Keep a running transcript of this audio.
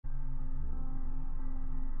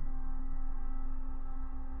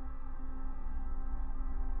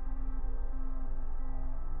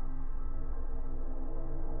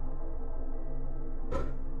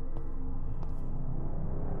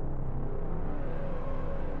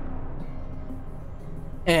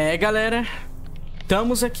É, galera,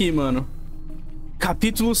 estamos aqui, mano.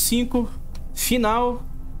 Capítulo 5, final,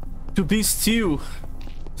 to be still.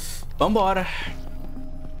 Vambora.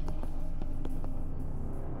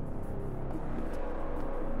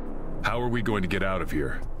 How are we going to get out of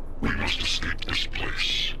here? We must escape this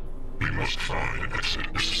place. We must find an exit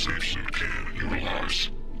as the safe suit can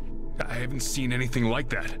utilize. I haven't seen anything like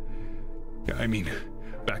that. I mean,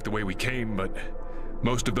 back the way we came, but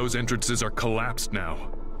most of those entrances are collapsed now.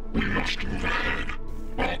 We must move ahead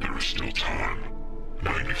while there is still time.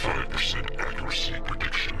 95% accuracy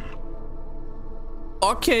prediction.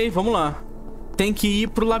 Ok, vamos lá. Tem que ir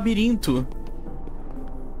pro labirinto.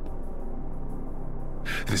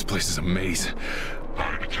 This place is a maze.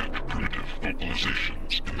 I detect primitive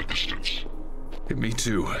vocalizations in the distance. Me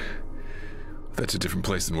too. That's a different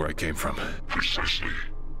place than where I came from. Precisely.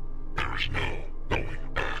 There is no going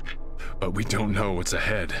back. But we don't know what's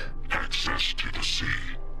ahead. Access to the sea.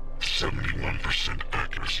 71%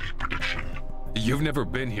 accuracy prediction. You've never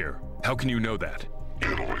been here. How can you know that?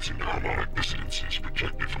 Analyzing the harmonic dissonances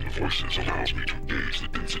projected from the voices allows me to gauge the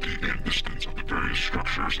density and distance of the various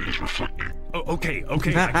structures it is reflecting. Oh, okay, I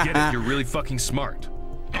get it. You're really fucking smart.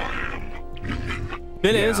 I am Newman.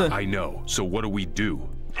 Beleza. Yeah, I know. So what do we do?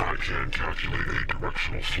 I can calculate a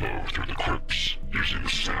directional flow through the crypts, using the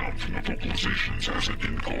sound from the vocalizations as an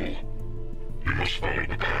end goal. You must follow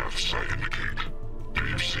the paths I indicate. Do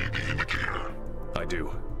you see the indicator? I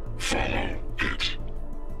do. Follow it.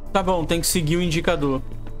 Tá bom, tem que seguir o indicador.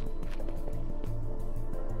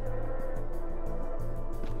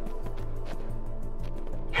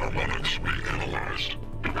 Harmonics reanalyzed.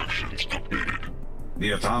 Directions updated.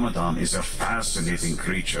 The automaton is a fascinating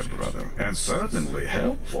creature, brother, and certainly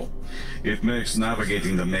helpful. It makes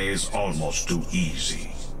navigating the maze almost too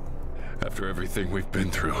easy. After everything we've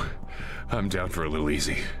been through, I'm down for a little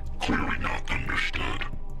easy. Clearly not understood.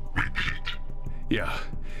 Repeat. Yeah,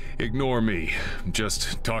 ignore me.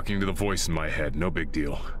 Just talking to the voice in my head, no big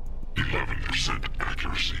deal. 11%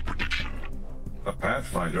 accuracy prediction. A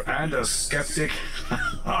pathfinder and a skeptic?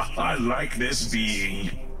 I like this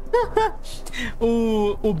being.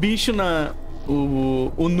 O bicho na...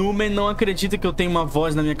 O Numen não acredita que eu tenho uma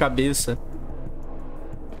voz na minha cabeça.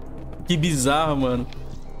 Que bizarro, mano.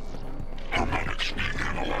 Harmonics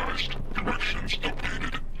reanalyzed. Directions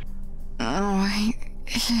updated.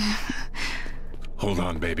 Hold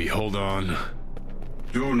on, baby, hold on.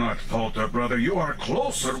 Do not falter, brother. You are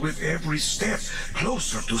closer with every step.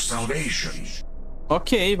 Closer to salvation.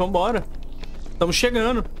 Ok, vambora. Estamos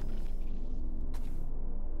chegando.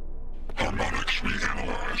 Harmonics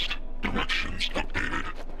reanalyzed. Directions updated.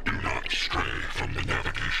 Do not stray from the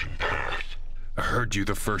navigation path. I heard you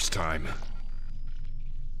the first time.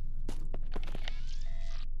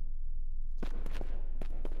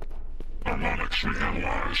 Harmonics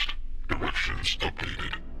reanalyzed. Directions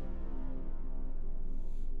updated.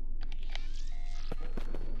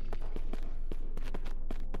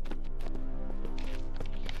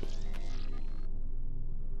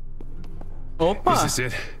 Opa! Is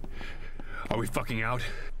this it? Are we fucking out?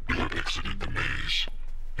 You have exited the maze,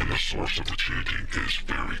 and the source of the chanting is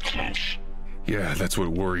very close. Yeah, that's what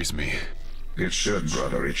worries me. It should,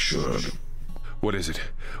 brother, it should. What is it?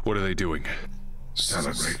 What are they doing?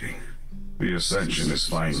 Celebrating. The ascension is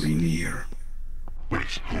finally near.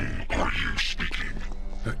 With whom are you speaking?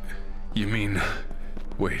 You mean...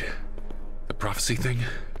 Wait. The prophecy thing?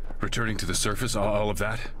 Returning to the surface, all of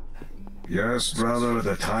that? Yes, brother,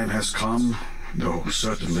 the time has come. No,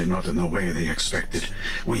 certainly not in the way they expected.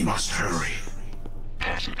 We must hurry.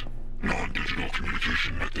 Posit. Non-digital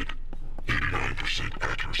communication method. 89%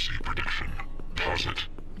 accuracy prediction. Posit.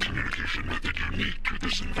 Communication method unique to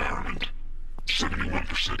this environment.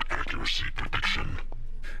 71% accuracy prediction.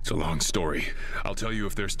 It's a long story. I'll tell you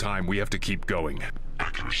if there's time. We have to keep going.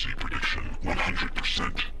 Accuracy prediction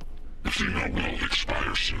 100%. The female will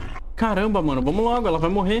expire soon. Caramba, mano, vamos logo, ela vai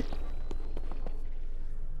morrer.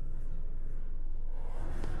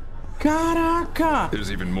 Caraca!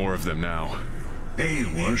 There's even more of them now. They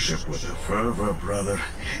worship with a fervor, brother.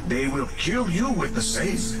 They will kill you with the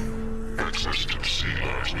same. Access to the sea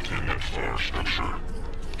lies within that far structure.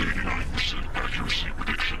 89% accuracy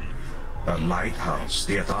prediction. A lighthouse.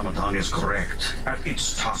 The automaton is correct. At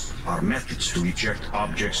its top are methods to eject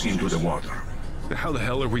objects into the water. How the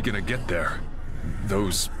hell are we gonna get there?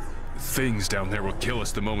 Those things down there will kill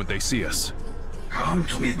us the moment they see us. Come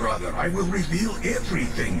to me, brother. I will reveal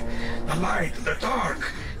everything. The light, the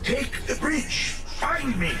dark. Take the bridge.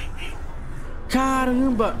 Find me.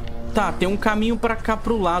 Caramba! Tá, tem um caminho pra cá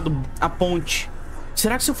pro lado, a ponte.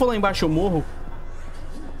 Será que se eu for lá embaixo eu morro?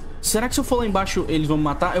 Será que se eu for lá embaixo eles vão me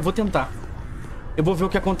matar? Eu vou tentar. Eu vou ver o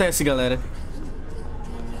que acontece, galera.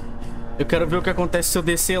 Eu quero ver o que acontece se eu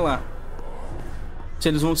descer lá. Se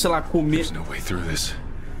eles vão, sei lá, comer. There's no way through this.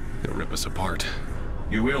 They'll rip us apart.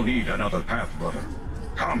 You will need another path, brother.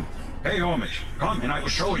 Come. Hey, homage. Come and I will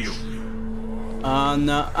show you. Ah,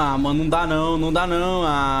 não. Ah, mano, não dá não. Não dá não.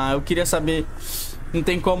 Ah, eu queria saber. Não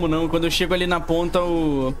tem como não. Quando eu chego ali na ponta,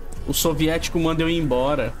 o soviético manda eu ir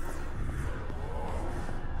embora.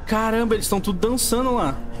 Caramba, eles estão tudo dançando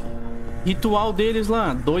lá. Ritual deles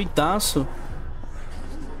lá. Doidaço.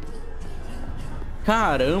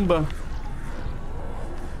 Caramba.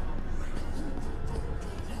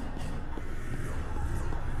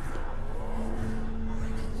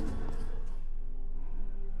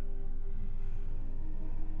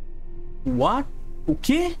 What? O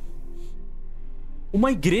quê?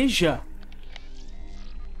 Uma igreja?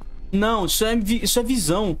 Não, isso é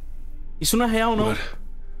visão. Isso não é real, não. What?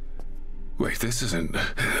 Wait, this isn't...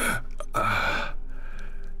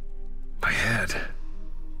 my head.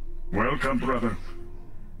 Welcome, brother.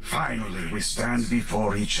 Finally, we stand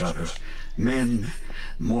before each other. Men,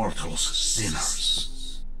 mortals,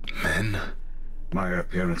 sinners. Men? My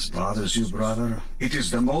appearance bothers you, brother? It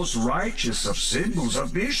is the most righteous of symbols, a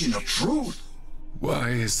vision of truth. Why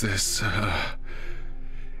is this,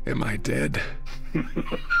 am I dead?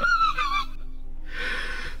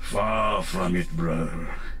 Far from it, brother.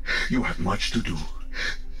 You have much to do.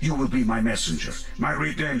 You will be my messenger, my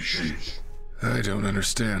redemption. I don't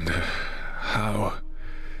understand. How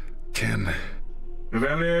can...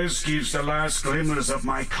 Velez gives the last glimmers of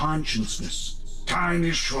my consciousness. Time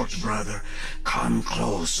is short, brother. Come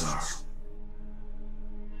closer.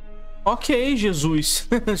 Ok, Jesus.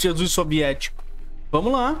 Jesus soviético.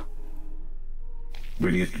 Vamos lá.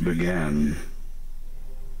 When it began,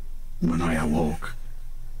 when I awoke,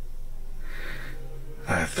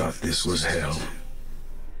 I thought this was hell.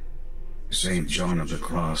 St. John of the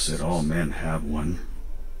Cross said all men have one.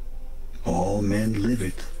 All men live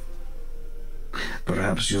it.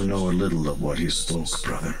 Perhaps you know a little of what he spoke,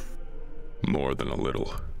 brother. More than a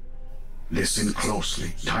little. Listen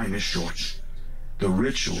closely. Time is short. The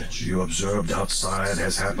ritual you observed outside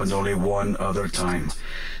has happened only one other time,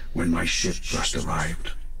 when my ship first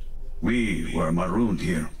arrived. We were marooned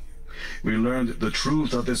here. We learned the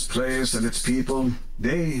truth of this place and its people.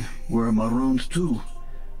 They were marooned too,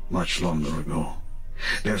 much longer ago.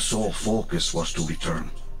 Their sole focus was to return,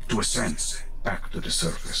 to ascend back to the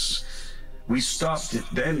surface. We stopped it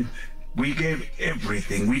then. We gave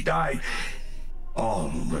everything. We died.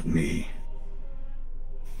 All but me.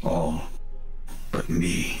 All but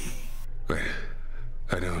me. Wait,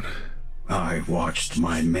 I don't... I watched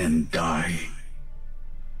my men die.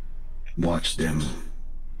 Watched them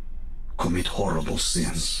commit horrible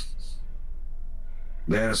sins.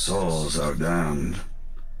 Their souls are damned,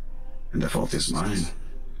 and the fault is mine.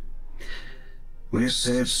 We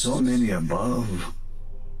saved so many above,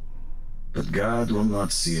 but God will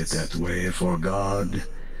not see it that way. For God,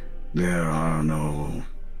 there are no,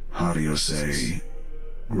 how do you say,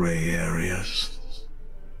 gray areas.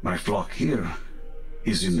 My flock here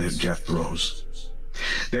is in their death throes.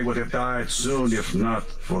 They would have died soon if not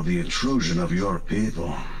for the intrusion of your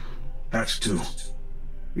people. That, too,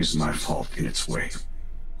 is my fault in its way.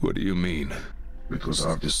 What do you mean? It was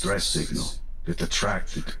our distress signal that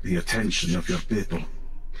attracted the attention of your people.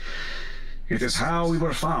 It is how we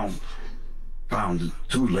were found. Found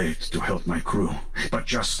too late to help my crew, but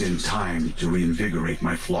just in time to reinvigorate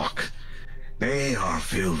my flock. They are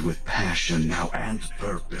filled with passion now and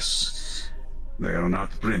purpose. They are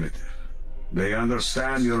not primitive. They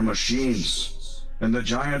understand your machines, and the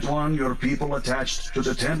giant one your people attached to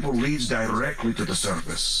the temple leads directly to the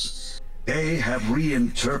surface. They have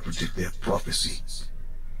reinterpreted their prophecy.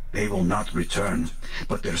 They will not return,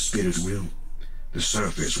 but their spirit will. The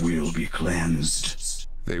surface will be cleansed.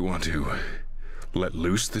 They want to let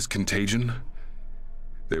loose this contagion?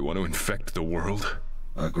 They want to infect the world?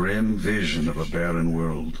 A grim vision of a barren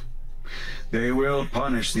world. They will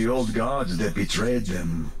punish the old gods that betrayed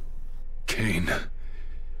them. Cayne,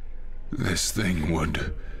 this thing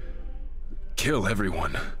would kill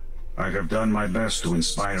everyone. I have done my best to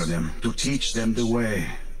inspire them, to teach them the way.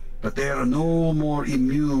 But they are no more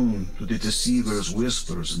immune to the deceiver's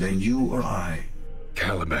whispers than you or I.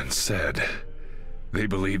 Caliban said they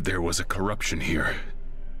believed there was a corruption here,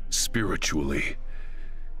 spiritually.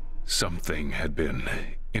 Something had been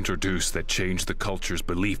introduced that changed the culture's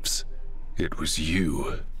beliefs. It was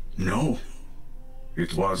you. No.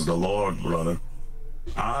 It was the Lord, brother.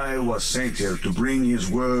 I was sent here to bring his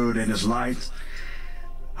word and his light.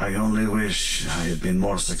 I only wish I had been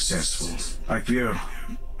more successful. I fear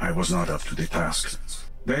I was not up to the task.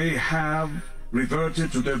 They have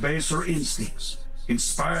reverted to their baser instincts, in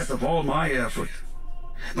spite of all my effort.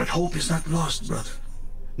 But hope is not lost, brother.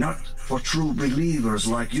 Not for true believers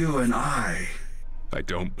like you and I. I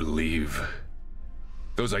don't believe.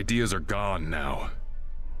 Those ideas are gone now.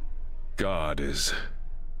 God has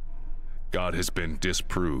been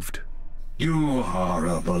disproved. You are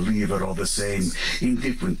a believer all the same, in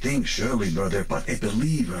different things, surely, brother, but a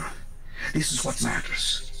believer. This is what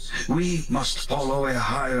matters. We must follow a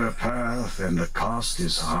higher path, and the cost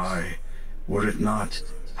is high. Were it not,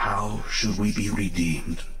 how should we be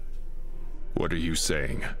redeemed? What are you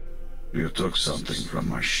saying? You took something from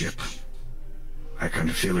my ship. I can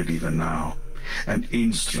feel it even now. An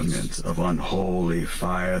instrument of unholy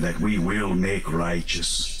fire that we will make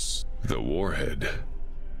righteous. The warhead?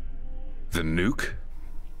 The nuke?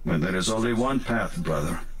 When there is only one path,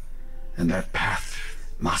 brother, and that path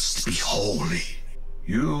must be holy.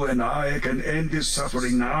 You and I can end this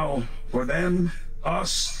suffering now. For them,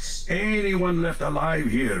 us, anyone left alive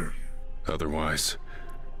here. Otherwise,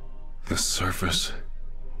 the surface,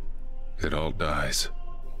 it all dies.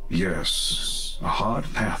 Yes, a hard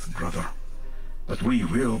path, brother. But we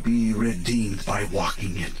will be redeemed by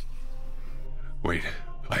walking it. Wait,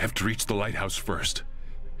 I have to reach the lighthouse first.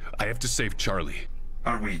 I have to save Charlie.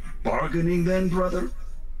 Are we bargaining then, brother?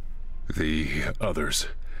 The others.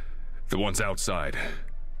 The ones outside.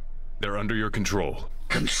 They're under your control.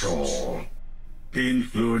 Control.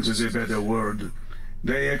 Influence is a better word.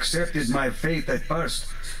 They accepted my faith at first,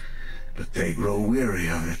 but they grow weary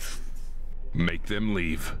of it. Make them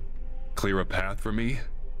leave. Clear a path for me,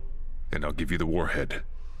 and I'll give you the warhead.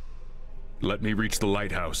 Let me reach the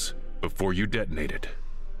lighthouse before you detonate it.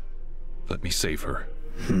 Let me save her.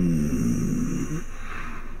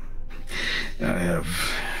 I have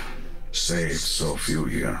saved so few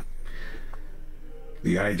here.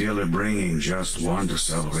 The ideal of bringing just one to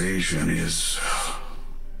salvation is...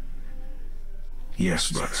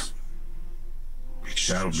 Yes, brother. It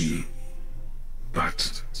shall be.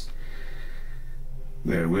 But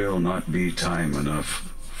there will not be time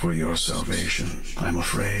enough for your salvation, I'm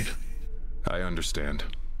afraid. I understand.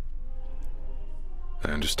 I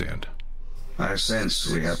understand. I sense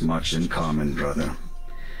we have much in common, brother.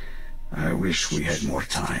 I wish we had more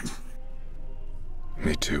time.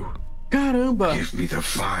 Me too. Caramba! Give me the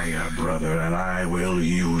fire, brother, and I will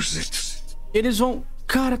use it. Eles vão...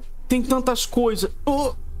 Cara, tem tantas coisas.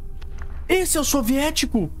 Oh, esse é o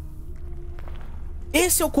soviético?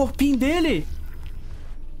 Esse é o corpinho dele?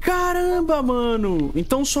 Caramba, mano!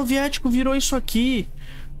 Então o soviético virou isso aqui.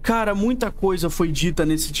 Cara, muita coisa foi dita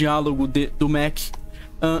nesse diálogo do Mac.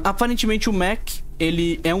 Aparentemente o Mac,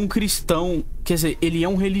 ele é um cristão, quer dizer, ele é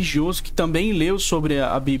um religioso que também leu sobre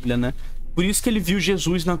a Bíblia, né? Por isso que ele viu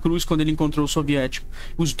Jesus na cruz quando ele encontrou o soviético.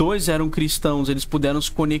 Os dois eram cristãos, eles puderam se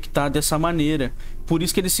conectar dessa maneira. Por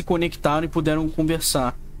isso que eles se conectaram e puderam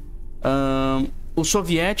conversar. Os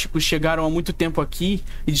soviéticos chegaram há muito tempo aqui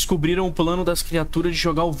e descobriram o plano das criaturas de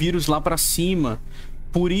jogar o vírus lá pra cima.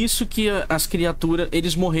 Por isso que as criaturas...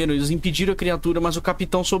 Eles morreram, eles impediram a criatura, mas o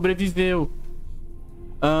capitão sobreviveu.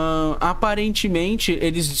 Aparentemente,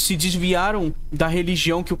 eles se desviaram da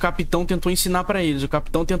religião que o capitão tentou ensinar pra eles. O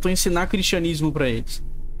capitão tentou ensinar cristianismo pra eles.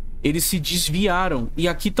 Eles se desviaram. E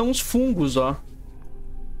aqui estão os fungos, ó.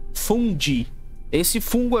 Fundi. Esse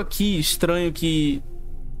fungo aqui, estranho, que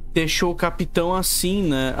deixou o capitão assim,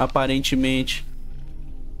 né? Aparentemente.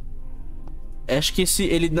 Acho que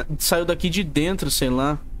ele saiu daqui de dentro, sei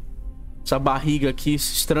lá. Essa barriga aqui,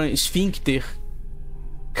 estranho. Esfíncter.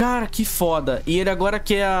 Cara, que foda. E ele agora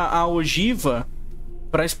quer a ogiva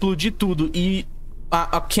pra explodir tudo. E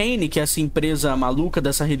a Cayne, que é essa empresa maluca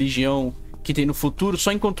dessa religião que tem no futuro, só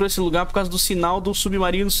encontrou esse lugar por causa do sinal do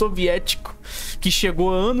submarino soviético, que chegou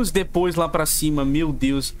anos depois lá pra cima. Meu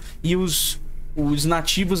Deus. E os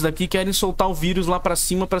nativos daqui querem soltar o vírus lá pra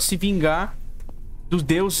cima pra se vingar dos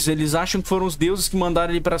deuses. Eles acham que foram os deuses que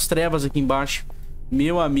mandaram ele pras trevas aqui embaixo.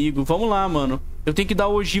 Meu amigo, vamos lá, mano. Eu tenho que dar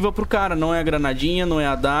ogiva pro cara. Não é a granadinha, não é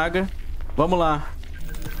a adaga. Vamos lá.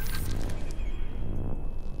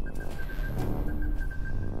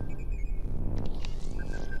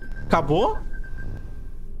 Acabou?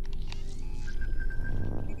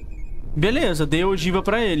 Beleza, dei ogiva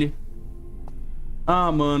pra ele. Ah,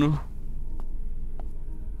 mano.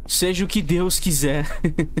 Seja o que Deus quiser.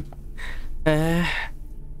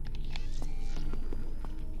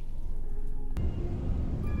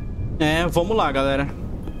 Vamos lá, galera.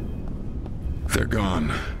 They're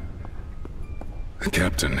gone. The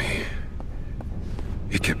captain,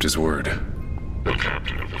 he kept his word. The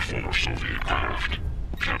captain of the former Soviet craft,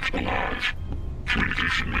 kept alive.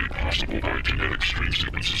 Communication made possible by genetic strain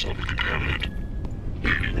sequences of the contaminant.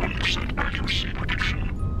 81% accuracy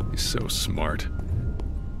prediction. He's so smart.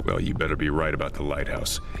 Well, you better be right about the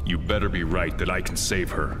lighthouse. You better be right that I can save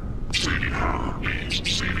her. Saving her means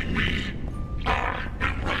saving me. I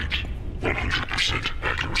am right. 100%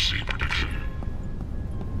 accuracy prediction.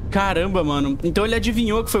 Caramba, mano. Então ele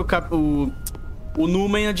adivinhou que foi o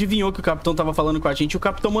Numen adivinhou que o capitão tava falando com a gente e o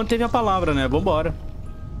capitão manteve a palavra, né? Vambora.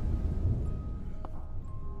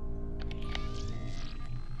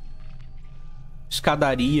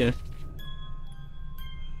 Escadaria.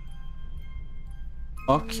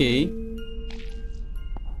 Ok.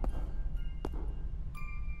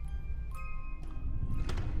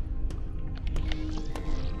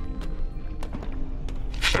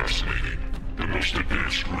 Fascinating. The most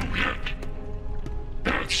advanced room yet.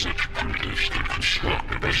 Add such primitives to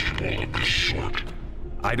construct a vegetable of this sort.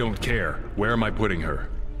 I don't care. Where am I putting her?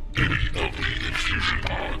 Any of the infusion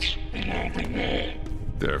pods along the wall.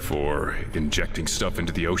 Therefore, injecting stuff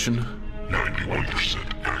into the ocean? 91%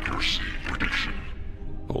 accuracy prediction.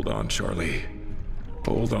 Hold on, Charlie.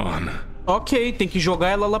 Hold on. Ok, tem que jogar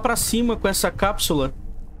ela lá pra cima com essa cápsula.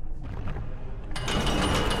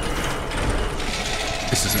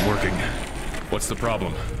 This isn't working. What's the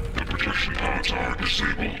problem? The protection pods are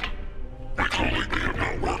disabled. I collate they have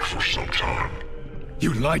not worked for some time.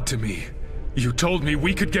 You lied to me. You told me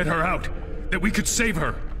we could get her out. That we could save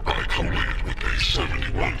her. I collated with a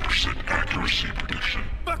 71% accuracy prediction.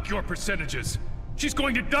 Fuck your percentages. She's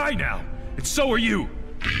going to die now. And so are you.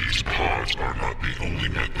 These pods are not the only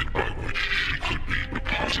method by which she could be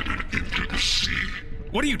deposited into the sea.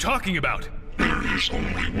 What are you talking about? There is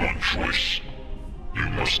only one choice. You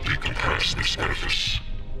must decompress this edifice.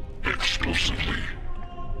 Explosively.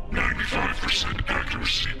 95%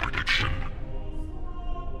 accuracy prediction.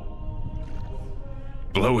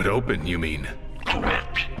 Blow it open, you mean?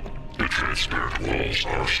 Correct. The transparent walls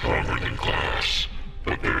are stronger than glass,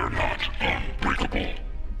 but they are not unbreakable.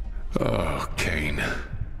 Oh, Cayne.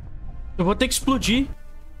 Eu vou ter que explodir.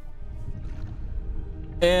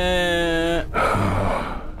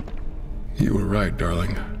 You were right,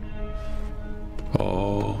 darling.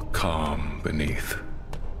 All calm beneath.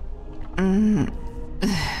 Do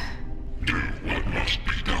what must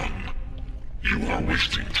be done. You are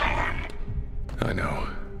wasting time. I know.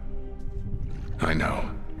 I know.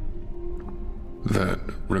 That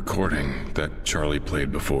recording that Charlie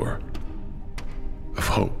played before. Of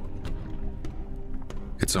hope.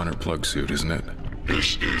 It's on her plug suit, isn't it?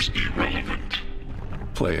 This is irrelevant.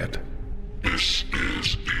 Play it. This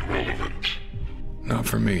is irrelevant. Not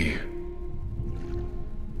for me.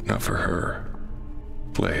 Not for her.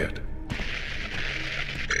 Play it.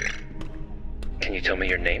 Can you tell me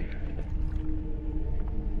your name?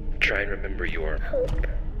 Try and remember your... Hope.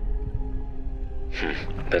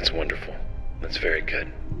 That's wonderful. That's very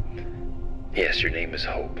good. Yes, your name is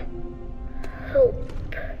Hope. Hope.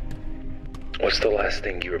 What's the last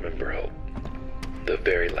thing you remember, Hope? The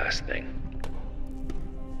very last thing.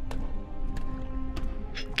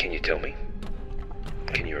 Can you tell me?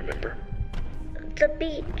 Can you remember? The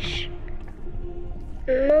beach.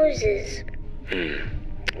 Moses.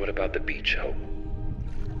 What about the beach, Hope?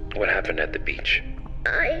 What happened at the beach?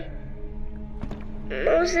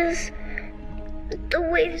 Moses... The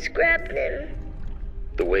waves grabbed him.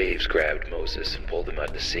 The waves grabbed Moses and pulled him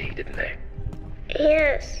out to sea, didn't they?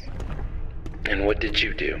 Yes. And what did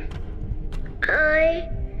you do? I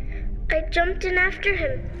jumped in after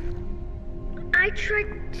him. I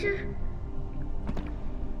tried to...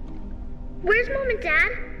 Where's Mom and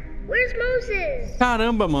Dad? Where's Moses?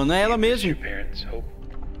 Caramba, mano, é ela mesmo. Your parents, Hope?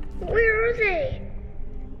 Where are they?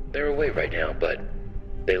 They're away right now, but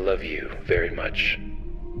they love you very much.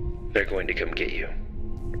 They're going to come get you.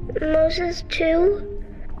 Moses too?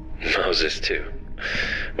 Moses too.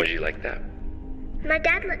 Would you like that? My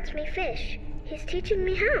dad lets me fish. He's teaching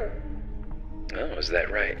me how. Oh, is that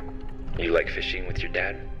right? You like fishing with your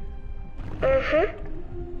dad? Uh-huh.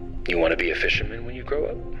 You want to be a fisherman when you grow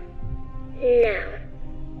up?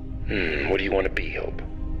 No. What do you want to be, Hope?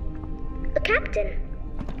 A captain.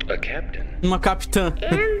 A captain? Uma capitã.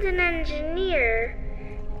 And an engineer.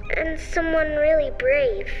 And someone really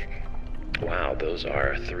brave. Wow, those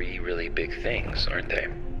are 3 really big things, aren't they?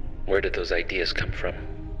 Where did those ideas come from?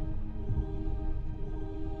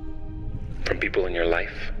 From people in your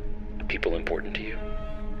life? People important to you?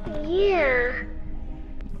 Yeah.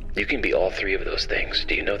 You can be all 3 of those things.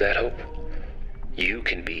 Do you know that, Hope? You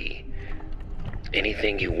can be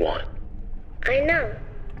anything you want. I know.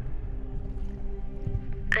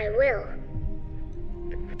 I will.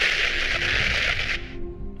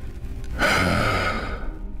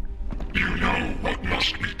 You know what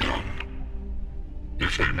must be done.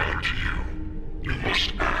 If they matter to you, You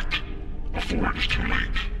must act before it is too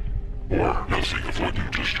late, or nothing of what you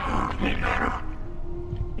just heard will matter.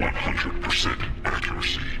 100%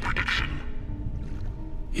 accuracy prediction.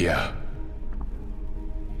 Yeah.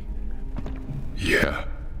 Yeah.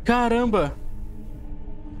 Caramba.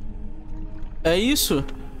 É isso?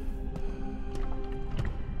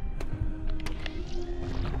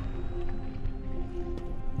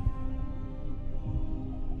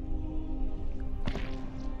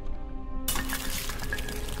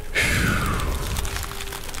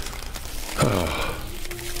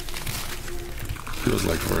 Feels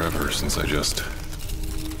like forever since I just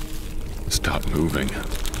stopped moving.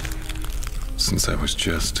 Since I was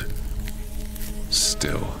just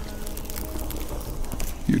still.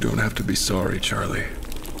 You don't have to be sorry, Charlie.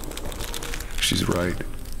 She's right.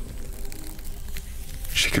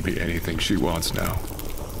 She can be anything she wants now.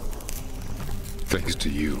 Thanks to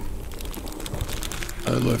you.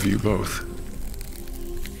 I love you both.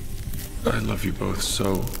 I love you both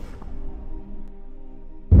so.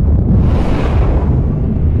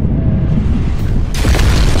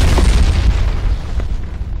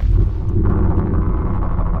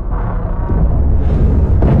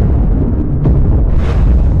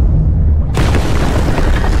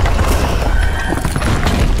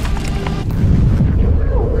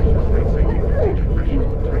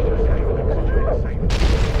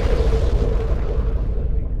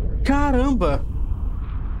 Caramba!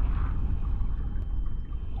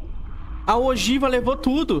 A ogiva levou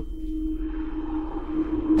tudo.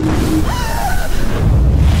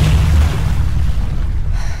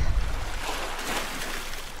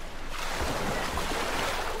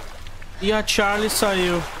 E a Charlie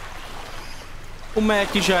saiu. O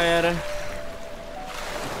Mac já era.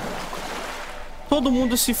 Todo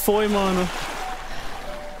mundo se foi, mano.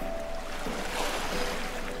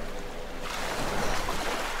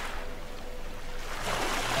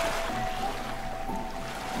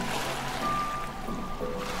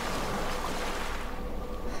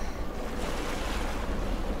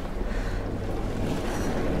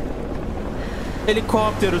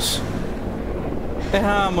 Helicópteros.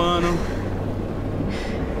 Ah, mano.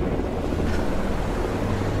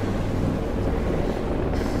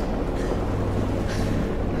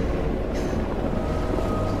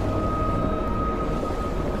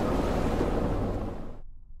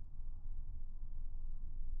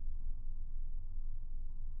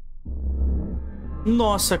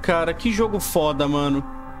 Nossa, cara, que jogo foda, mano.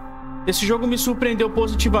 Esse jogo me surpreendeu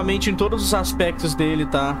positivamente em todos os aspectos dele,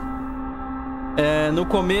 tá? No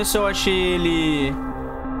começo eu achei ele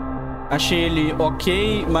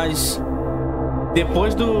ok, mas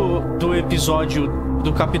depois do episódio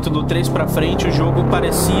do capítulo 3 pra frente, o jogo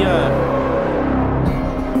parecia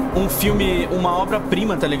um filme, uma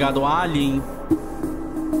obra-prima, tá ligado? Alien.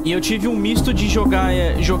 E eu tive um misto de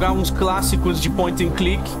jogar uns clássicos de point and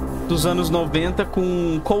click dos anos 90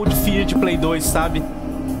 com Cold Fear de Play 2, sabe?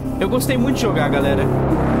 Eu gostei muito de jogar, galera.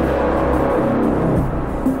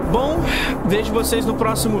 Bom, vejo vocês no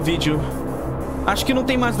próximo vídeo. Acho que não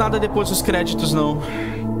tem mais nada depois dos créditos, não.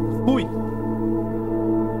 Fui!